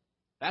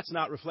 That's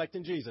not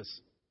reflecting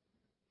Jesus.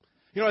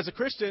 As a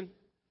Christian,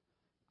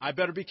 I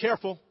better be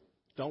careful.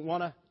 Don't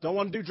want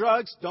to do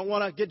drugs. Don't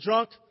want to get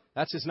drunk.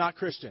 That's just not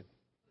Christian.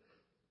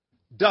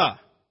 Duh,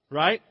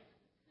 right?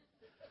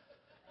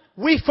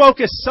 We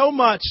focus so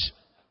much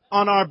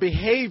on our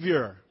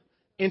behavior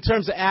in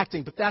terms of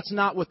acting, but that's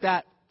not what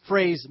that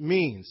phrase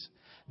means.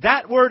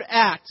 That word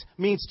act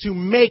means to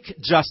make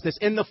justice.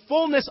 In the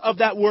fullness of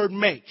that word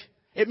make,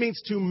 it means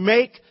to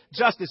make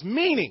justice.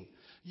 Meaning,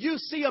 you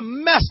see a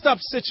messed up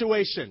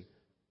situation.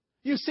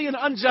 You see an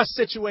unjust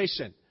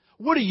situation.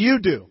 What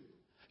do?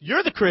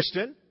 You're the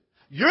Christian.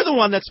 You're the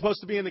one that's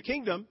supposed to be in the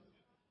kingdom.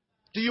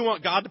 Do you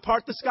want God to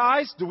part the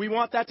skies? Do we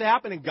want that to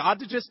happen and God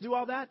to just do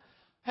all that?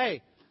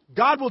 Hey,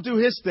 God will do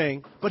his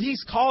thing, but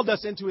he's called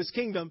us into his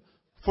kingdom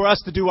for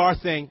us to do our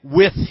thing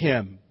with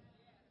him.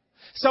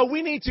 So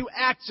we need to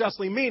act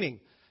justly, meaning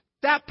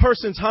that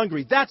person's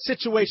hungry. That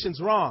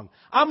situation's wrong.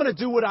 I'm going to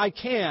do what I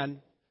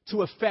can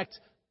to affect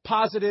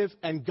positive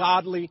and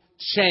godly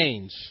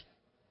change.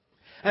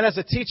 And as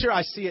a teacher,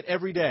 I see it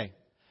every day.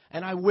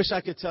 And I wish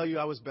I could tell you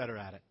I was better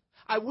at it.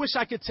 I wish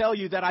I could tell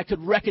you that I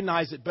could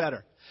recognize it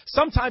better.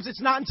 Sometimes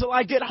it's not until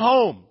I get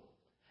home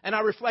and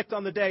I reflect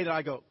on the day that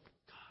I go,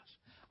 gosh,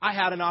 I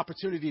had an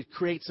opportunity to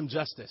create some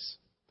justice.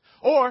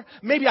 Or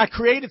maybe I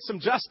created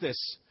some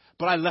justice,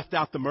 but I left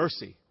out the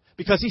mercy.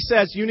 Because he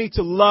says you need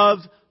to love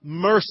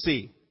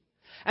mercy.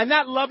 And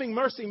that loving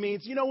mercy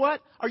means, you know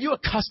what? Are you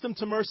accustomed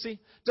to mercy?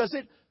 Does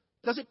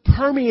it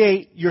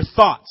permeate your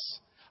thoughts?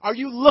 Are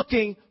you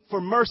looking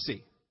for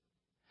mercy?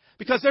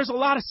 Because there's a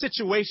lot of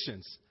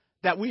situations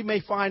that we may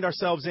find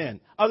ourselves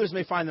in, others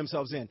may find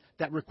themselves in,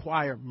 that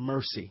require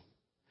mercy.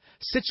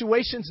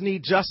 Situations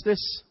need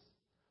justice.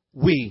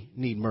 We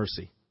need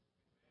mercy.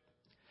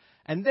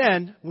 And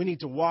then we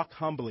need to walk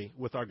humbly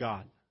with our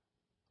God.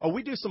 Oh,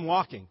 we do some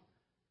walking.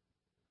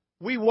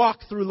 We walk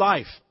through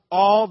life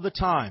all the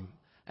time.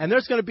 And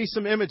there's going to be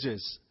some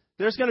images.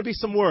 There's going to be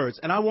some words.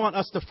 And I want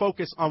us to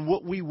focus on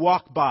what we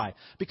walk by.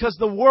 Because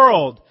the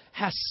world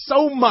has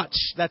so much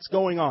that's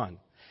going on.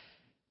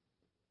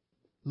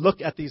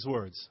 Look at these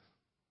words.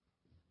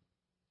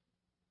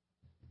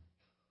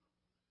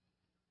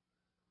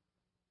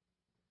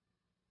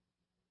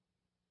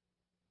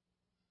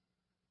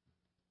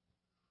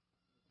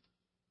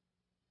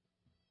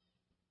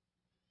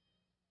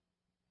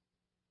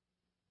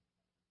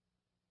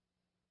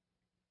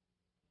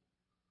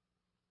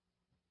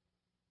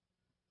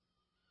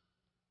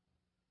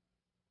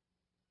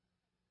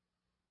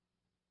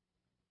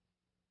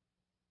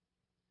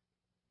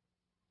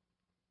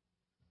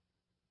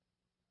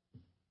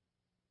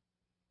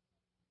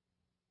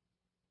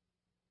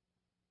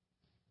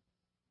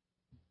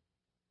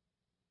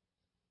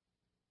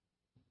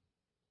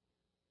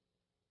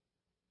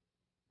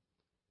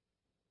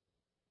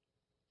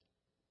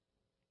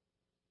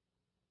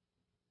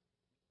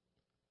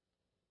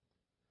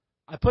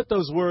 I put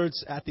those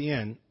words at the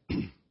end.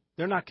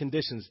 They're not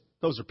conditions.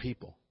 Those are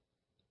people.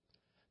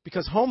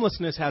 Because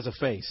homelessness has a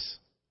face.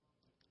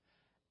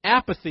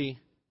 Apathy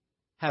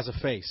has a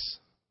face.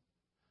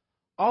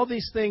 All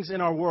these things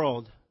in our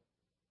world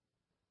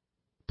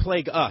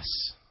plague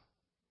us,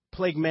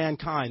 plague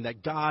mankind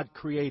that God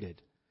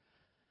created.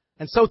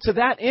 And so to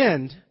that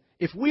end,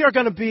 if we are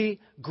going to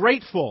be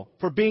grateful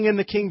for being in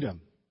the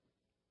kingdom,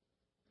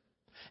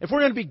 if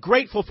we're going to be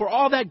grateful for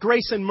all that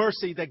grace and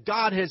mercy that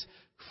God has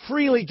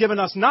freely given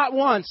us, not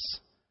once,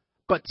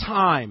 but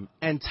time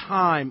and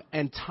time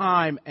and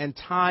time and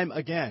time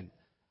again,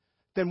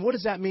 then what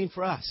does that mean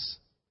for us?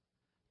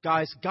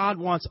 Guys, God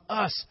wants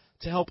us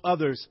to help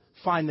others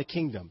find the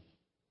kingdom.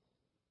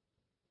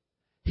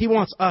 He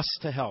wants us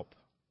to help.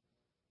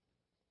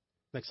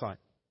 Next slide.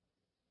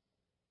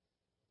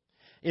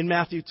 In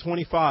Matthew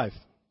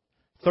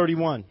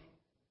 25:31,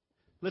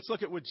 let's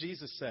look at what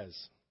Jesus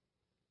says.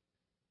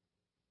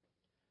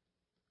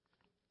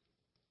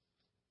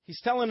 He's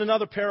telling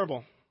another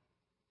parable.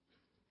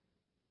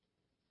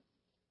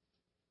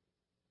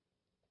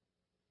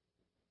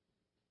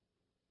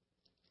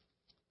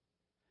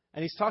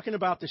 And he's talking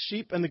about the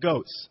sheep and the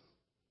goats.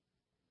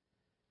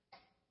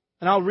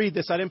 And I'll read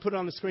this. I didn't put it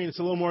on the screen. It's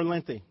a little more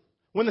lengthy.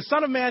 When the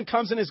Son of Man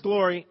comes in his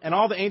glory and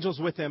all the angels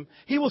with him,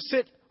 he will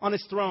sit on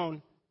his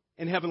throne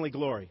in heavenly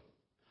glory.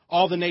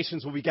 All the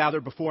nations will be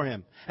gathered before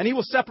him. And he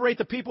will separate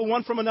the people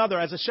one from another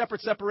as a shepherd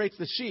separates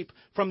the sheep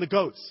from the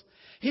goats.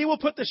 He will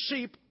put the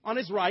sheep on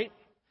his right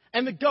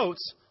and the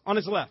goats on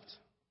his left.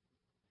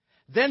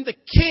 Then the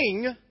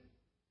king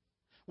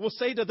will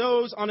say to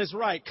those on his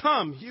right,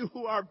 "Come, you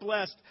who are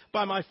blessed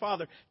by my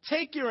Father.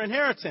 Take your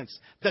inheritance,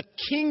 the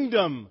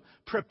kingdom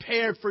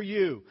prepared for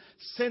you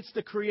since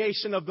the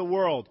creation of the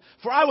world.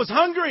 For I was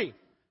hungry,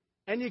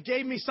 and you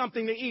gave me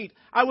something to eat.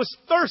 I was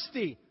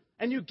thirsty,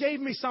 and you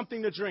gave me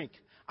something to drink.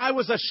 I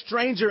was a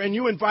stranger, and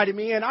you invited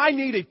me in. I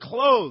needed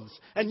clothes,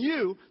 and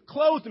you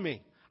clothed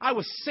me. I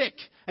was sick,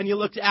 and you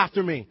looked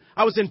after me.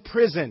 I was in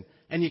prison,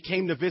 and you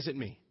came to visit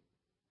me."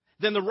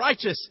 Then the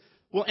righteous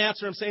will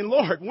answer him, saying,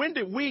 "Lord, when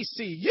did we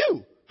see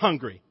you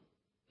hungry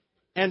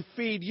and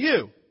feed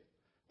you,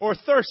 or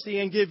thirsty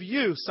and give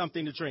you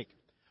something to drink?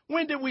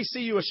 When did we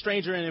see you a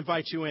stranger and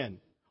invite you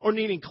in, or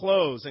needing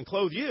clothes and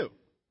clothe you?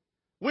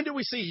 When did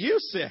we see you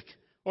sick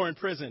or in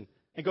prison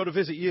and go to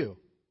visit you?"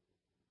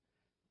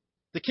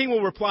 The king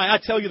will reply, "I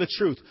tell you the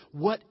truth,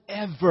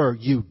 whatever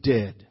you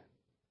did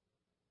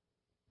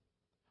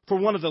for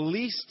one of the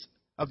least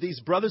of these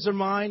brothers of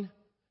mine,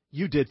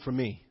 you did for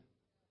me."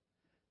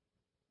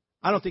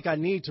 I don't think I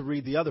need to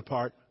read the other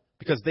part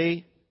because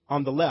they,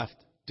 on the left,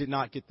 did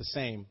not get the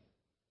same.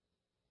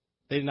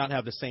 They did not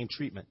have the same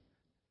treatment.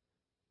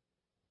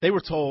 They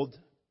were told,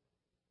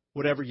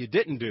 whatever you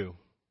didn't do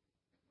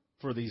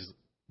for these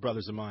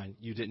brothers of mine,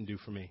 you didn't do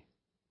for me.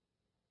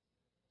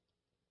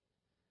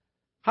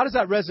 How does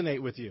that resonate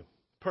with you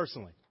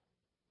personally?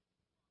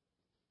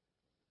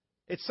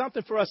 It's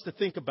something for us to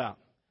think about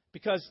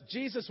because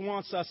Jesus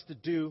wants us to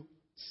do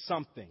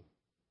something.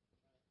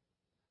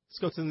 Let's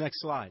go to the next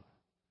slide.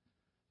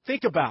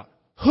 Think about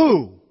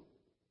who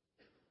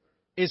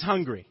is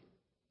hungry?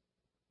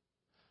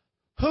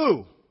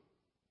 Who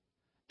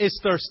is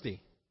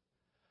thirsty?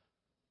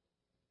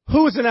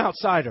 Who is an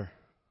outsider?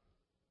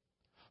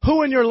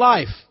 Who in your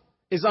life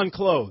is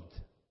unclothed?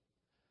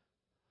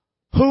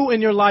 Who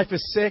in your life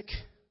is sick?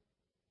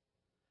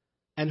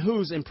 And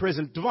who's in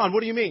prison? Devon,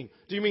 what do you mean?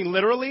 Do you mean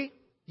literally?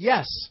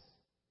 Yes.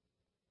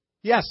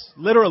 Yes,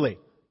 literally.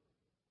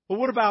 But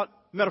what about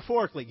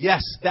metaphorically?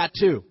 Yes, that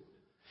too.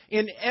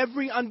 In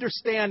every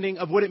understanding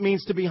of what it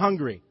means to be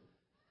hungry,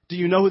 do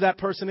you know who that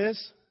person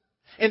is?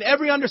 In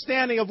every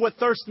understanding of what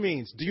thirst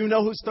means, do you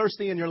know who's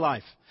thirsty in your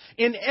life?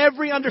 In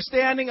every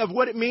understanding of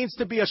what it means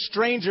to be a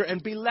stranger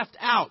and be left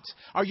out,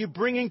 are you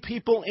bringing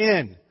people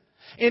in?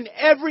 In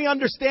every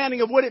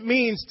understanding of what it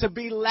means to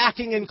be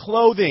lacking in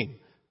clothing,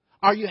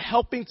 are you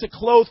helping to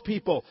clothe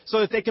people so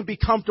that they can be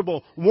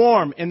comfortable,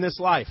 warm in this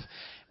life?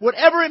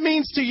 Whatever it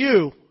means to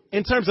you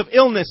in terms of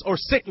illness or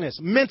sickness,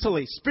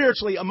 mentally,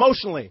 spiritually,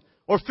 emotionally,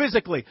 or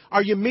physically,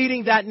 are you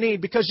meeting that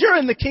need? Because you're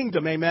in the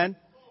kingdom, amen?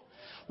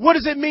 What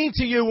does it mean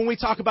to you when we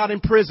talk about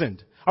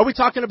imprisoned? Are we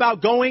talking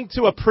about going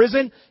to a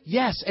prison?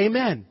 Yes,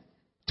 amen.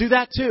 Do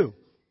that too.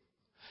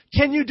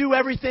 Can you do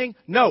everything?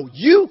 No,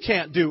 you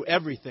can't do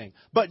everything.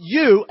 But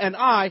you and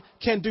I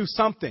can do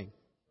something.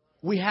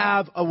 We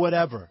have a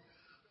whatever.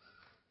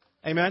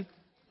 Amen?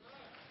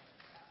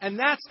 And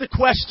that's the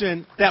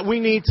question that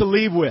we need to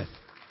leave with.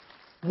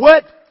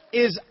 What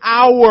is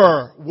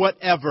our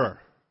whatever?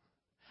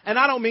 And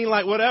I don't mean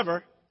like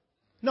whatever.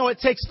 No, it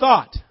takes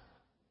thought.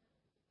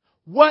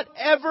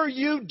 Whatever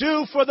you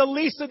do for the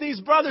least of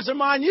these brothers of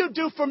mine, you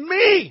do for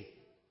me.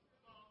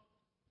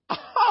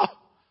 Oh,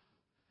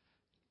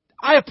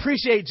 I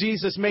appreciate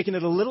Jesus making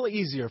it a little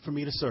easier for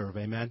me to serve.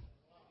 Amen.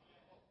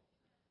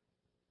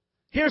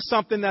 Here's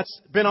something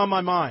that's been on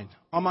my mind,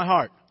 on my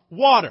heart.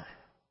 Water.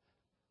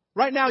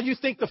 Right now, you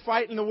think the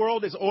fight in the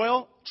world is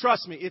oil?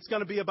 Trust me, it's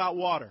going to be about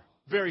water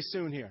very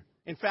soon here.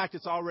 In fact,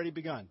 it's already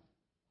begun.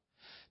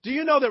 Do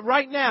you know that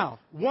right now,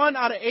 1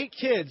 out of 8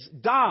 kids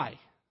die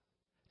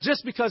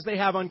just because they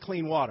have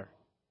unclean water?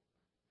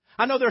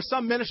 I know there are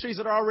some ministries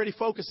that are already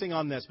focusing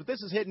on this, but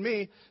this is hitting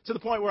me to the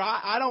point where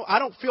I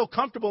don't feel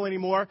comfortable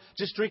anymore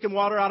just drinking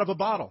water out of a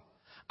bottle.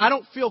 I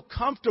don't feel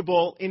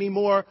comfortable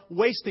anymore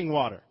wasting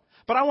water.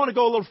 But I want to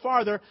go a little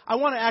farther. I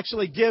want to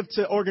actually give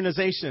to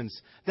organizations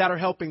that are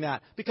helping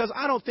that because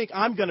I don't think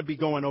I'm going to be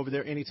going over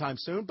there anytime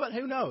soon, but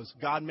who knows?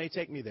 God may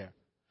take me there.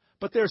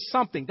 But there's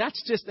something.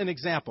 That's just an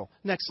example.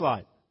 Next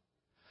slide.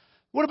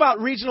 What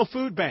about Regional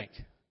Food Bank?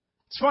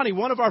 It's funny.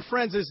 One of our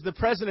friends is the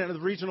president of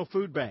the Regional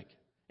Food Bank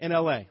in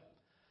L.A.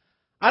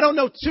 I don't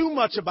know too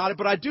much about it,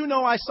 but I do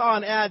know I saw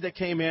an ad that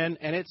came in,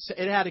 and it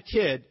had a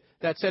kid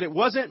that said, "It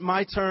wasn't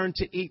my turn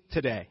to eat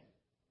today."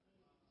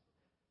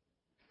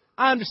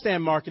 I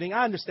understand marketing.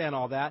 I understand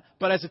all that.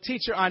 But as a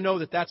teacher, I know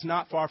that that's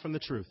not far from the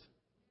truth.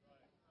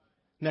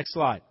 Next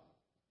slide.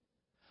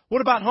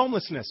 What about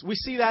homelessness? We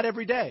see that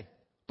every day.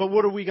 But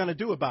what are we going to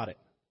do about it?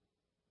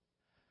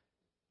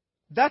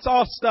 That's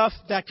all stuff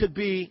that could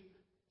be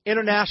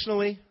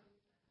internationally,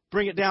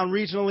 bring it down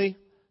regionally.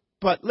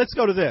 But let's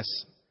go to this.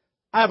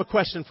 I have a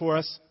question for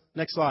us.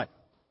 Next slide.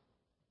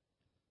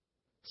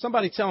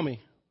 Somebody tell me,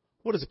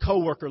 what does a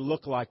coworker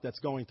look like that's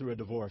going through a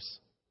divorce?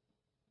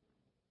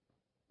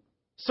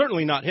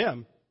 Certainly not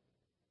him.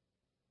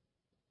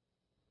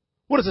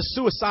 What does a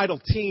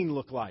suicidal teen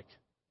look like?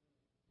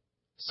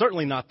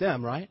 Certainly not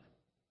them, right?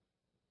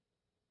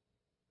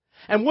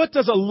 And what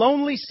does a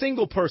lonely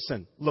single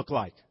person look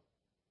like?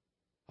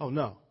 Oh,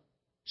 no.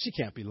 She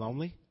can't be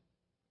lonely.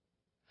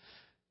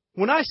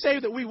 When I say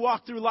that we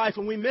walk through life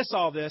and we miss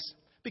all this,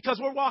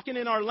 because we're walking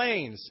in our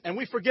lanes and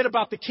we forget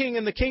about the king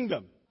and the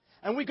kingdom.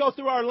 And we go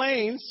through our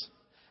lanes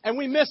and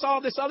we miss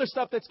all this other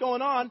stuff that's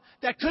going on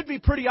that could be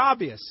pretty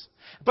obvious.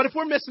 But if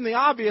we're missing the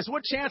obvious,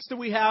 what chance do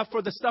we have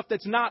for the stuff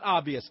that's not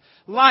obvious?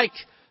 Like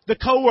the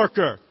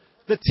coworker,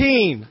 the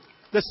teen,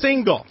 the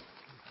single.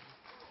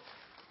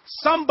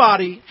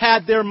 Somebody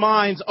had their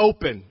minds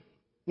open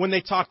when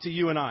they talked to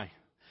you and I.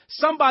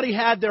 Somebody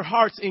had their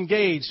hearts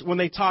engaged when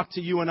they talked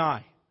to you and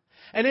I.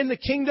 And in the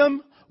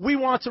kingdom, we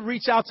want to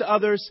reach out to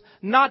others,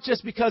 not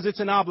just because it's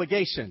an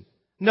obligation.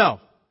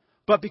 No,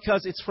 but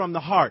because it's from the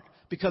heart,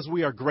 because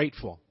we are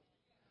grateful.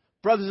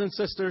 Brothers and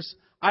sisters,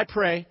 I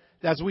pray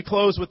that as we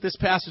close with this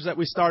passage that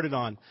we started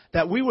on,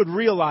 that we would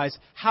realize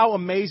how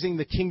amazing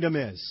the kingdom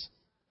is.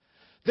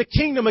 The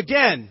kingdom,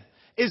 again,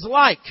 is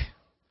like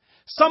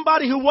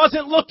somebody who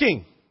wasn't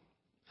looking,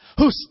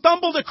 who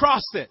stumbled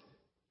across it.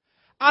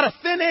 Out of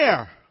thin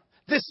air,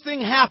 this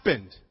thing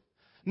happened.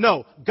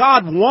 No,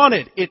 God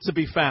wanted it to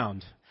be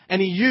found.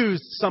 And he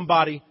used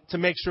somebody to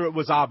make sure it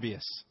was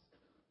obvious.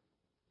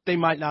 They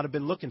might not have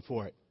been looking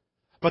for it.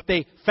 But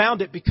they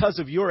found it because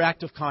of your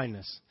act of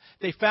kindness.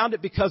 They found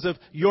it because of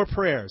your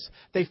prayers.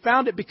 They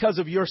found it because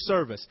of your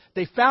service.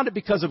 They found it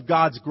because of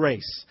God's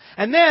grace.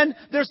 And then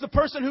there's the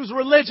person who's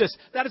religious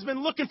that has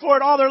been looking for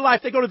it all their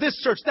life. They go to this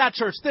church, that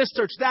church, this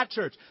church, that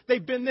church.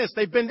 They've been this,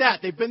 they've been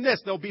that, they've been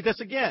this, they'll be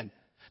this again.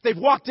 They've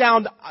walked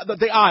down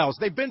the aisles.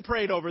 They've been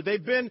prayed over.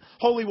 They've been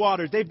holy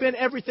water. They've been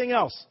everything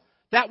else.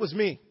 That was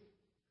me.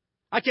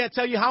 I can't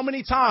tell you how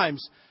many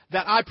times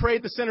that I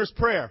prayed the sinner's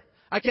prayer.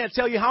 I can't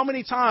tell you how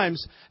many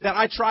times that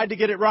I tried to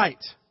get it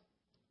right.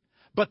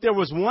 But there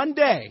was one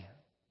day,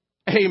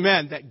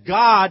 amen, that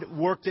God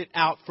worked it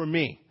out for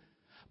me.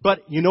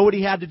 But you know what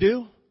he had to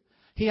do?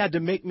 He had to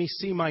make me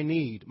see my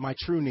need, my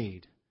true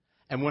need.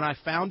 And when I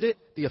found it,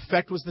 the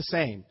effect was the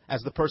same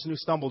as the person who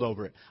stumbled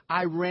over it.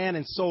 I ran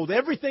and sold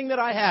everything that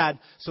I had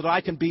so that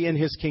I can be in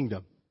his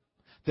kingdom.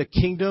 The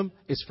kingdom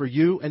is for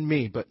you and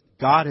me, but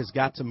God has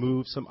got to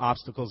move some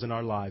obstacles in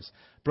our lives.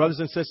 Brothers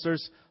and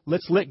sisters,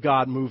 let's let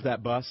God move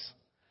that bus.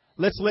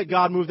 Let's let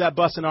God move that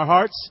bus in our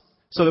hearts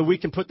so that we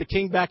can put the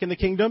king back in the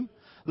kingdom.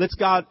 Let's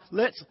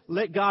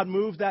let God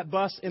move that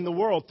bus in the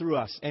world through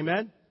us.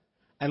 Amen?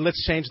 And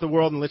let's change the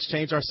world and let's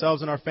change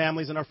ourselves and our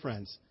families and our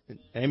friends.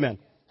 Amen.